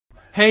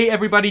Hey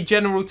everybody,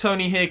 General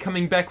Tony here,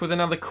 coming back with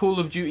another Call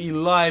of Duty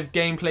live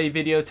gameplay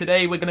video.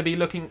 Today we're going to be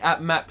looking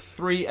at map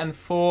 3 and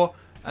 4,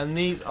 and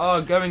these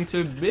are going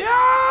to be...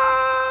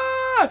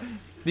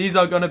 These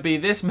are going to be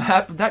this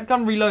map. That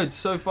gun reloads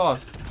so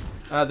fast.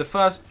 The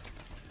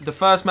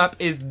first map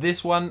is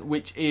this one,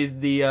 which is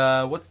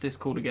the... what's this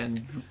called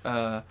again?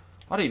 I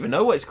don't even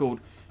know what it's called.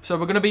 So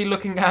we're going to be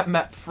looking at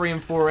map 3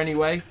 and 4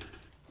 anyway.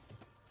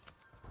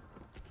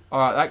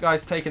 Alright, that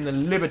guy's taking the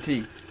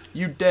liberty.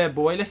 You dare,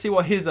 boy. Let's see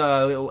what his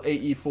little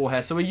AE4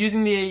 has. So we're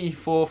using the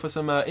AE4 for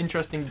some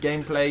interesting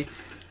gameplay,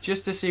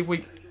 just to see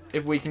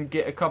if we can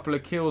get a couple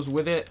of kills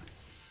with it.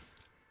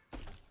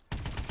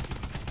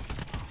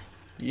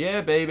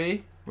 Yeah,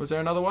 baby. Was there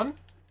another one?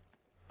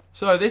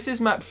 So this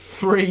is map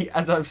 3,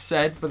 as I've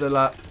said for the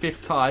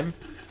 5th time.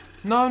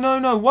 No, no,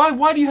 no.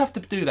 Why do you have to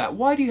do that?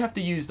 Why do you have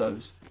to use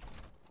those?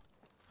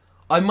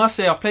 I must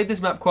say, I've played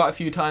this map quite a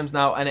few times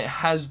now, and it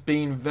has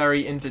been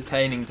very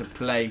entertaining to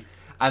play.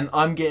 And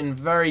I'm getting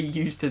very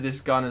used to this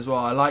gun as well.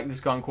 I like this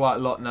gun quite a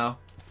lot now.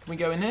 Can we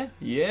go in here?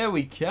 Yeah,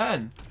 we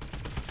can.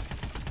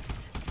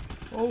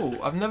 Oh,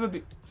 I've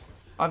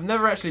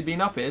never actually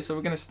been up here, so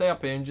we're gonna stay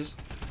up here and just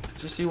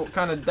see what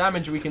kind of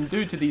damage we can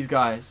do to these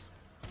guys.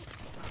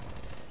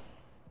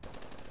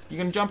 You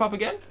gonna jump up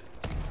again?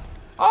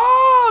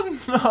 Oh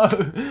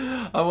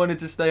no! I wanted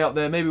to stay up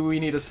there. Maybe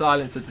we need a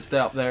silencer to stay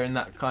up there in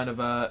that kind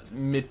of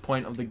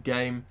midpoint of the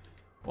game,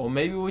 or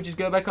maybe we'll just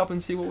go back up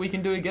and see what we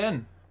can do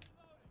again.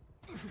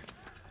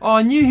 Oh,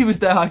 I knew he was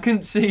there. I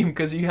couldn't see him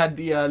because he had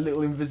the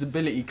little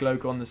invisibility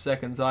cloak on the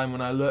second time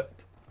when I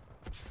looked.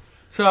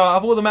 So,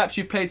 of all the maps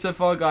you've played so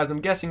far, guys, I'm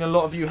guessing a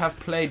lot of you have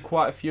played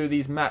quite a few of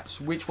these maps.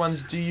 Which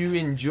ones do you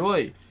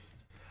enjoy?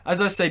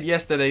 As I said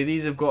yesterday,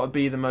 these have got to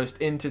be the most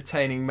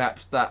entertaining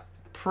maps that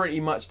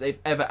pretty much they've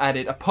ever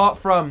added. Apart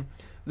from,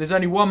 there's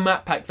only one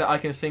map pack that I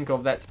can think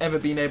of that's ever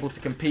been able to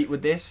compete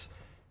with this.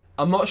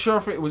 I'm not sure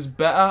if it was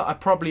better. I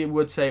probably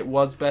would say it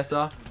was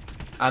better.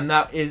 And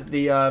that is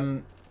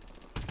the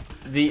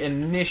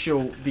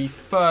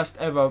first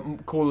ever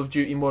Call of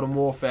Duty Modern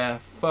Warfare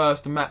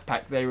first map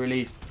pack they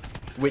released,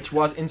 which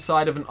was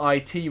inside of an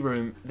IT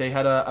room. They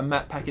had a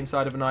map pack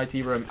inside of an IT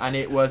room, and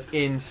it was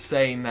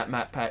insane, that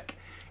map pack.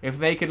 If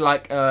they could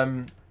like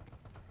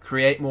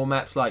create more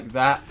maps like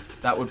that,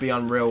 that would be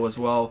unreal as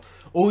well.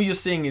 All you're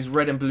seeing is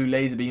red and blue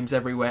laser beams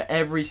everywhere.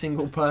 Every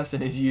single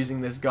person is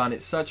using this gun.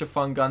 It's such a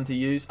fun gun to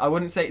use. I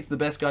wouldn't say it's the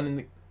best gun in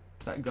the...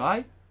 Is that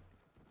guy?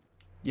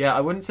 Yeah,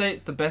 I wouldn't say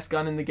it's the best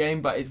gun in the game,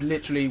 but it's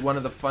literally one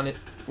of the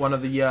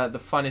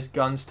funnest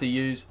guns to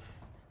use.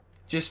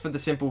 Just for the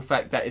simple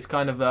fact that it's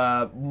kind of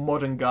a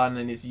modern gun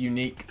and it's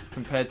unique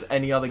compared to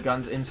any other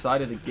guns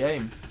inside of the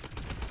game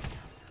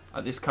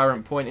at this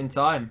current point in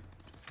time.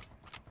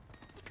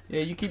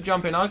 Yeah, you keep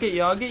jumping. I'll get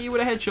you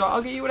with a headshot.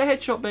 I'll get you with a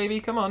headshot, baby.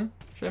 Come on,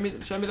 show me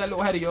that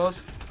little head of yours.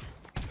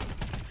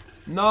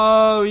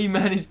 No, he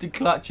managed to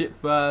clutch it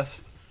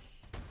first.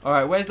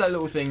 Alright, where's that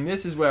little thing?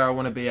 This is where I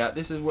want to be at.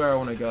 This is where I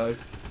want to go.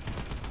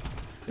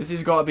 This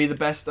has got to be the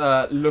best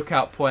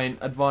lookout point,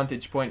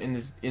 advantage point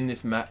in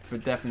this map for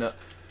definite.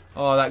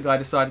 Oh, that guy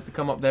decided to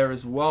come up there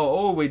as well.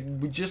 Oh, we're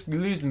just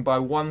losing by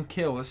 1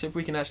 kill. Let's see if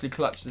we can actually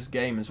clutch this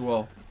game as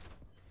well.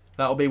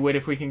 That'll be good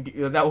if we can.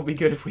 That will be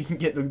good if we can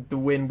get the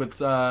win with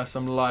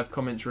some live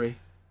commentary.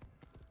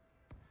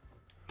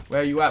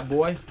 Where are you at,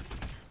 boy?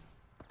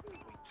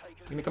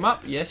 Gonna come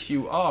up? Yes,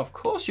 you are. Of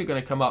course you're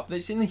gonna come up.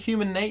 It's in the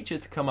human nature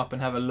to come up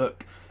and have a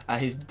look at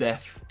his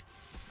death.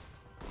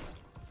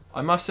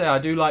 I must say, I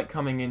do like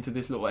coming into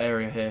this little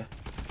area here.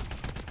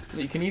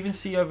 You can even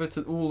see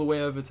all the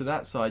way over to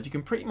that side. You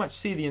can pretty much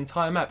see the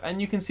entire map,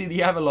 and you can see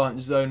the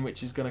avalanche zone,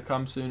 which is gonna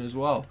come soon as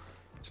well.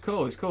 It's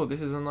cool. It's cool.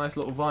 This is a nice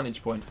little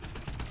vantage point.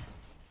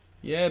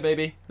 Yeah,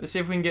 baby. Let's see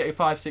if we can get a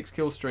 5-6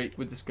 kill streak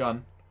with this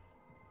gun.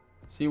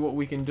 See what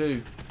we can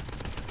do.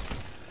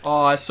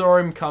 Oh, I saw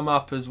him come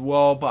up as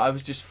well, but I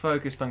was just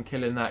focused on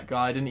killing that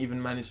guy. I didn't even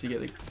manage to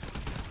get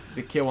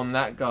the kill on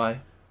that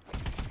guy.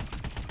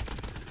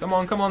 Come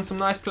on, some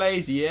nice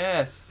plays.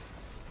 Yes.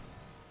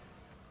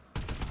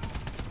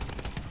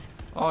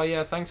 Oh,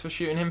 yeah, thanks for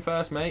shooting him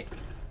first, mate.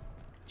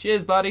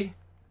 Cheers, buddy.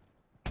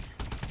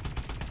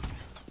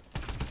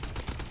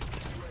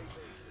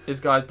 This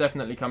guy's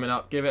definitely coming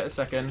up. Give it a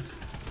second.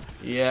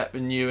 Yep,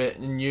 knew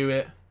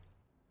it.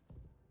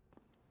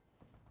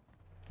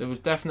 There was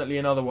definitely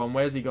another one.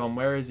 Where's he gone?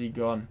 Where is he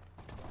gone?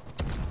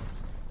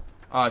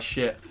 Ah,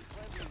 shit.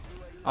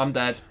 I'm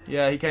dead.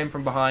 Yeah, he came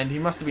from behind. He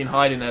must have been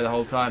hiding there the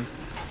whole time.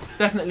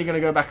 Definitely going to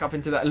go back up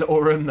into that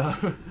little room,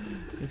 though.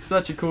 It's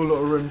such a cool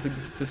little room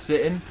to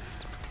sit in.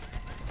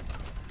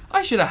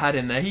 I should have had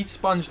him there. He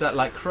sponged that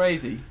like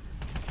crazy.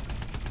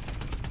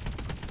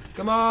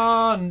 Come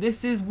on.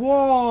 This is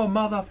war,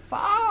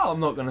 motherfucker. I'm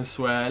not going to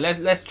swear.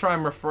 Let's try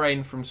and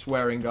refrain from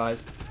swearing,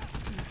 guys.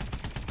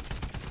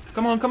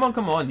 Come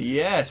on.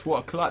 Yes, what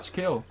a clutch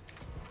kill.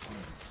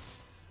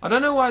 I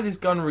don't know why this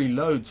gun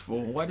reloads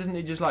for. Why doesn't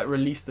it just like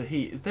release the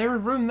heat? Is there a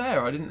room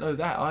there? I didn't know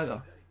that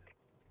either.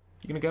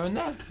 You gonna go in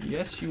there?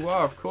 Yes, you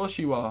are. Of course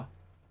you are.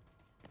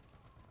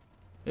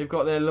 They've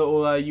got their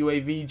little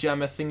UAV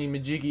jammer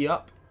thingy-majiggy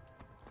up.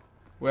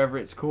 whatever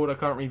it's called. I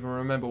can't even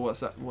remember what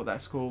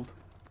that's called.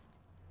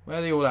 Where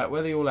are they all at?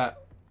 Where are they all at?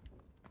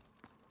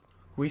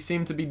 We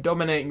seem to be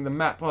dominating the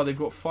map. Oh, they've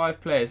got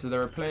 5 players, so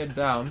they're a player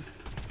down.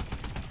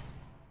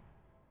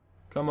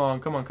 Come on,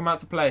 come on, come out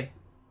to play.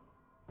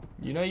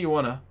 You know you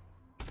wanna.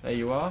 There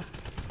you are.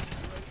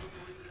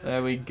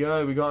 There we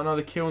go. We got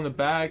another kill in the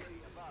bag.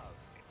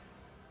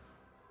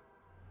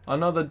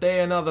 Another day,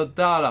 another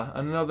dollar,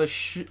 another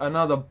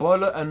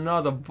bullet,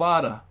 another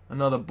butter,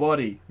 another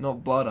body,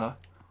 not butter.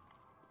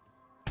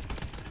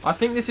 I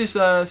think this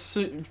is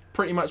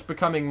pretty much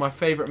becoming my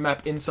favourite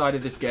map inside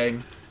of this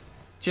game.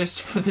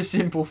 Just for the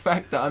simple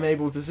fact that I'm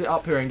able to sit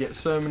up here and get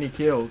so many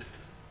kills.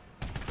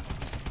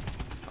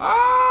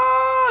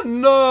 Ah,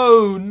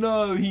 no,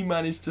 no, he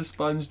managed to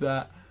sponge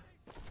that.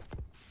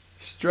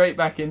 Straight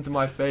back into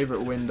my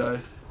favourite window.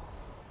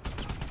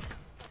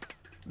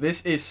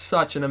 This is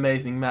such an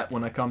amazing map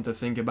when I come to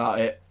think about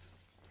it.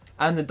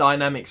 And the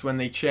dynamics when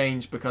they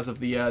change because of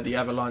the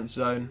avalanche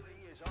zone.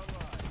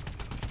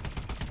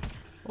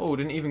 Oh,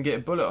 didn't even get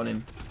a bullet on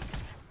him.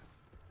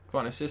 Got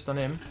an assist on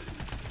him.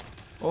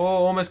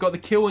 Oh, almost got the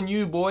kill on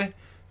you, boy.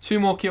 2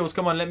 more kills.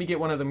 Come on, let me get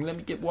one of them. Let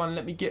me get one.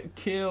 Let me get a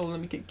kill. Let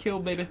me get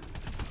killed, baby.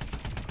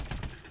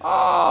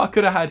 Ah, I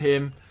could have had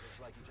him.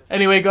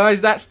 Anyway,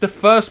 guys, that's the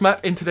first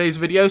map in today's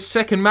video.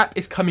 Second map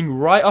is coming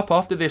right up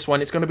after this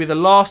one. It's going to be the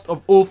last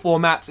of all 4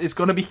 maps. It's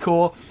going to be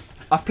Core.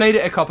 I've played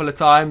it a couple of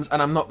times,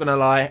 and I'm not going to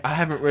lie, I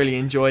haven't really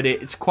enjoyed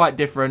it. It's quite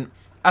different.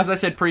 As I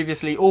said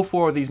previously, all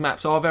 4 of these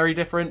maps are very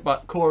different,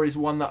 but Core is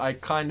one that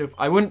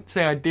I wouldn't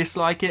say I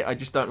dislike it, I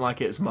just don't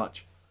like it as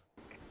much.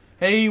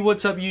 Hey,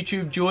 what's up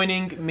YouTube?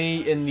 Joining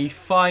me in the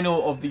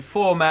final of the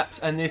 4 maps,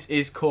 and this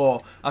is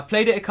Core. I've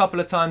played it a couple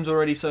of times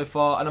already so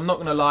far, and I'm not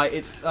going to lie,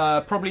 it's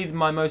probably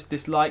my most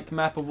disliked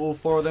map of all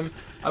 4 of them.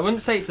 I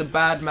wouldn't say it's a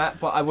bad map,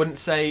 but I wouldn't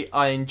say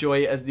I enjoy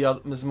it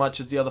as much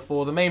as the other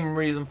 4. The main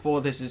reason for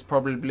this is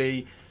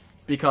probably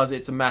because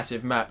it's a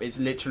massive map. It's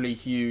literally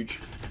huge.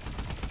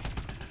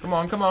 Come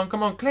on, come on,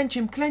 come on. Clench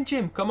him, clench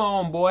him. Come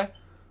on, boy.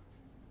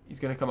 He's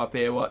going to come up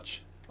here,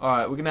 watch.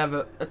 Alright, we're going to have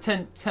a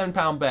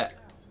 £10 bet.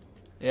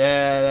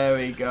 Yeah, there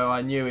we go.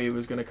 I knew he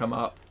was going to come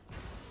up.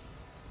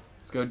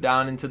 Let's go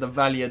down into the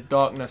Valley of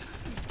Darkness.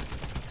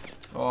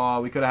 Oh,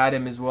 we could have had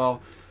him as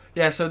well.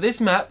 Yeah, so this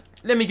map,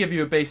 let me give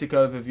you a basic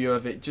overview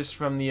of it just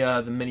from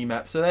the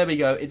mini-map. So there we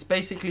go. It's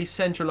basically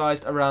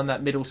centralized around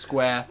that middle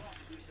square.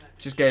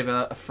 Just gave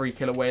a free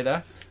kill away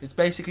there. It's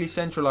basically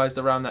centralized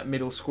around that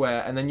middle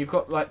square. And then you've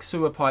got like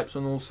sewer pipes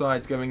on all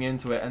sides going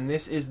into it. And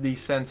this is the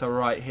center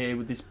right here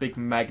with this big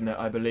magnet,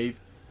 I believe.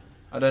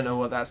 I don't know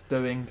what that's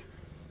doing.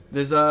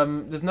 There's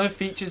no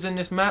features in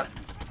this map,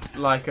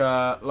 like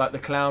the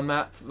clown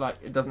map. Like,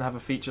 it doesn't have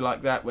a feature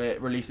like that where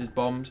it releases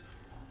bombs.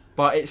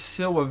 But it's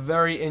still a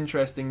very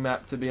interesting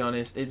map, to be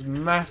honest. It's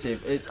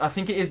massive. I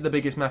think it is the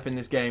biggest map in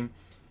this game.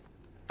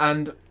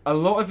 And a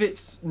lot of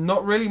it's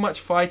not really much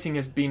fighting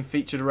has been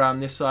featured around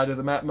this side of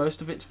the map.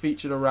 Most of it's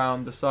featured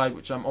around the side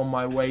which I'm on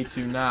my way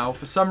to now.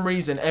 For some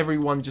reason,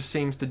 everyone just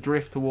seems to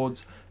drift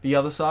towards the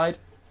other side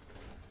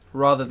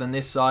rather than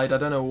this side. I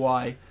don't know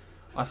why.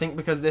 I think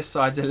because this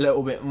side's a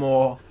little bit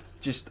more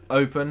just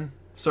open.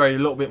 Sorry, a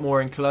little bit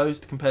more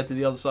enclosed compared to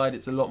the other side.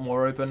 It's a lot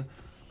more open.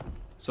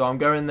 So I'm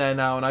going there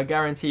now, and I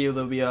guarantee you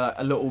there'll be a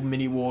little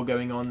mini war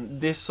going on.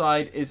 This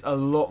side is a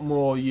lot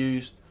more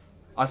used.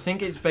 I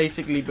think it's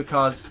basically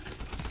because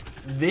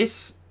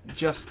this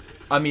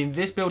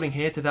building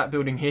here to that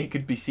building here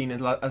could be seen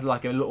as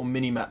like a little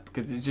mini map,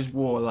 because it's just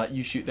war. Like,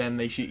 you shoot them,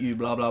 they shoot you,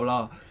 blah blah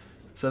blah.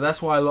 So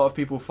that's why a lot of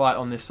people fight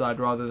on this side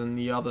rather than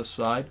the other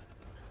side.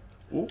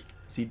 Oh.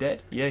 Is he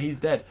dead? Yeah, he's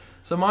dead.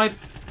 So my...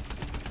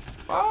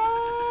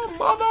 Oh,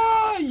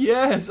 mother!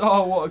 Yes!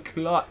 Oh, what a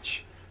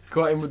clutch.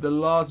 Got him with the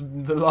last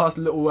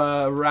little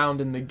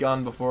round in the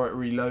gun before it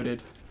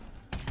reloaded.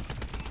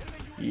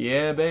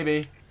 Yeah,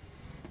 baby.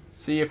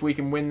 See if we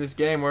can win this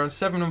game. We're on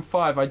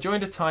 7-5. I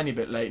joined a tiny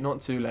bit late.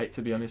 Not too late,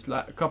 to be honest.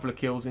 Like, a couple of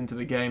kills into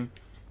the game.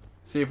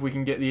 See if we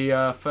can get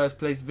the first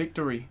place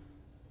victory.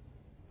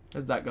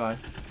 There's that guy.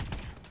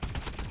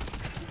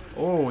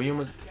 Oh,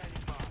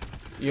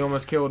 he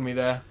almost killed me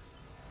there.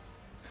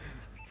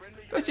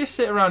 Let's just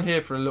sit around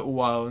here for a little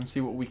while and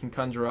see what we can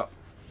conjure up.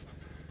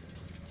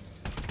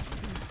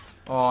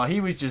 Oh,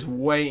 he was just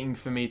waiting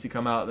for me to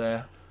come out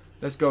there.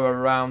 Let's go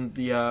around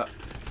the...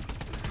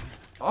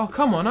 Oh,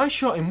 come on. I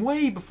shot him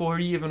way before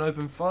he even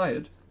opened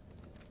fired.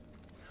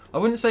 I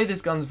wouldn't say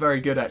this gun's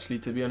very good, actually,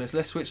 to be honest.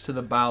 Let's switch to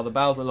the bow. The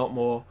bow's a lot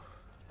more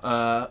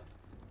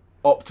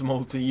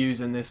optimal to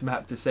use in this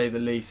map, to say the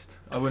least.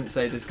 I wouldn't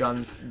say this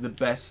gun's the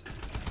best.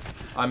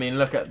 I mean,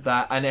 look at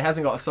that. And it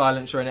hasn't got a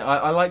silencer in it.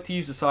 I like to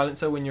use the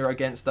silencer when you're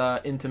against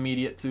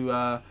intermediate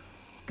to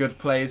good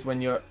players when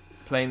you're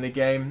playing the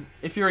game.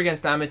 If you're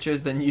against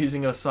amateurs, then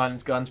using a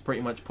silenced gun's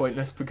pretty much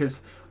pointless,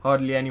 because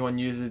hardly anyone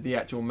uses the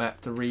actual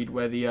map to read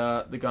where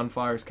the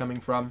gunfire is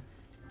coming from.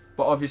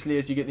 But obviously,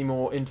 as you get the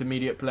more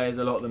intermediate players,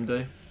 a lot of them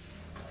do.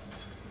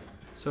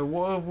 So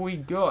what have we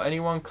got?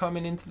 Anyone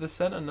coming into the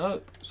center?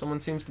 Nope. Someone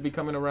seems to be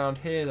coming around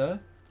here, though.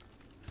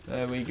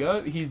 There we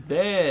go. He's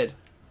dead.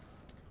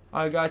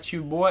 I got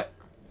you, boy.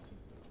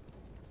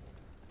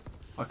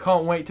 I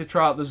can't wait to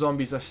try out the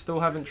zombies. I still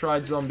haven't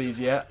tried zombies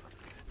yet.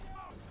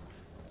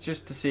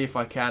 Just to see if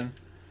I can.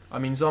 I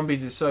mean,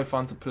 zombies is so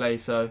fun to play,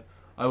 so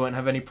I won't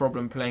have any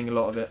problem playing a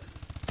lot of it.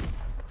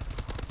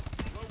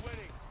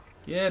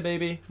 Yeah,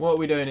 baby. What are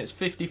we doing? It's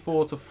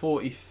 54 to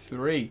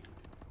 43.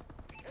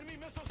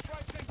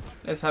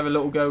 Let's have a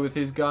little go with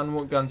his gun.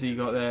 What guns he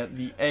got there?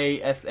 The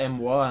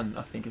ASM-1,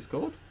 I think it's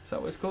called. Is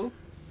that what it's called?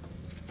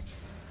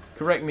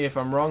 Correct me if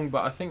I'm wrong,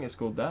 but I think it's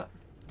called that.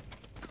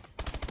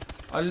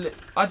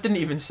 I didn't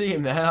even see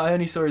him there. I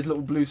only saw his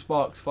little blue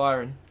sparks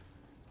firing.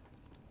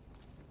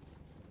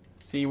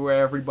 See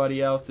where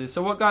everybody else is.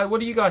 So what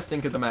do you guys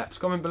think of the maps?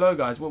 Comment below,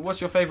 guys.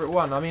 What's your favourite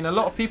one? I mean, a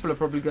lot of people are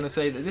probably going to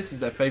say that this is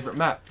their favourite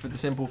map for the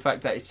simple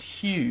fact that it's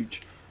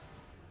huge.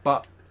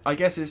 But I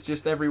guess it's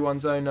just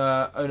everyone's own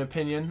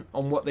opinion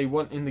on what they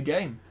want in the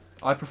game.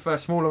 I prefer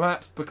smaller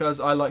maps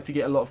because I like to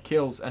get a lot of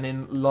kills, and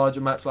in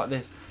larger maps like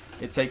this,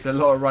 it takes a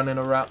lot of running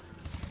around.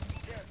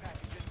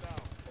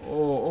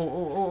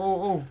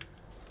 Oh.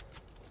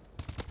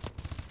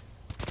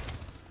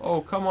 Oh,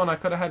 come on, I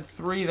could have had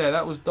 3 there.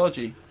 That was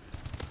dodgy.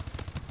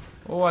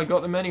 Oh, I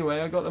got them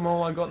anyway. I got them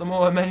all.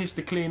 I managed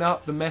to clean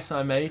up the mess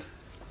I made.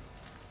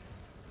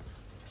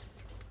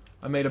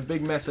 I made a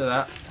big mess of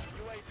that.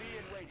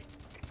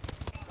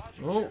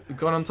 Oh, we've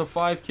gone on to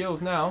 5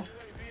 kills now.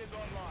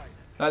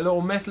 That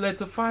little mess led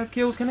to 5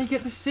 kills. Can he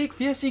get the 6th?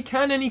 Yes, he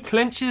can, and he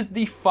clenches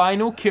the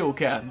final kill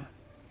cam.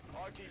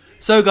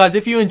 So guys,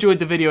 if you enjoyed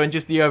the video and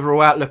just the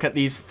overall outlook at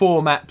these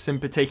 4 maps in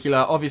particular,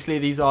 obviously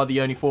these are the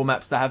only 4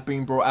 maps that have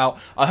been brought out.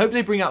 I hope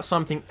they bring out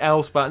something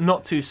else, but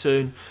not too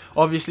soon.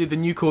 Obviously the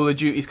new Call of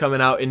Duty is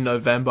coming out in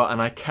November,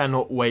 and I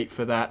cannot wait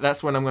for that.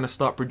 That's when I'm going to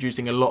start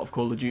producing a lot of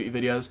Call of Duty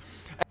videos.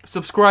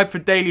 Subscribe for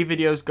daily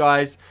videos,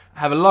 guys.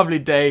 Have a lovely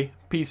day.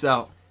 Peace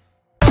out.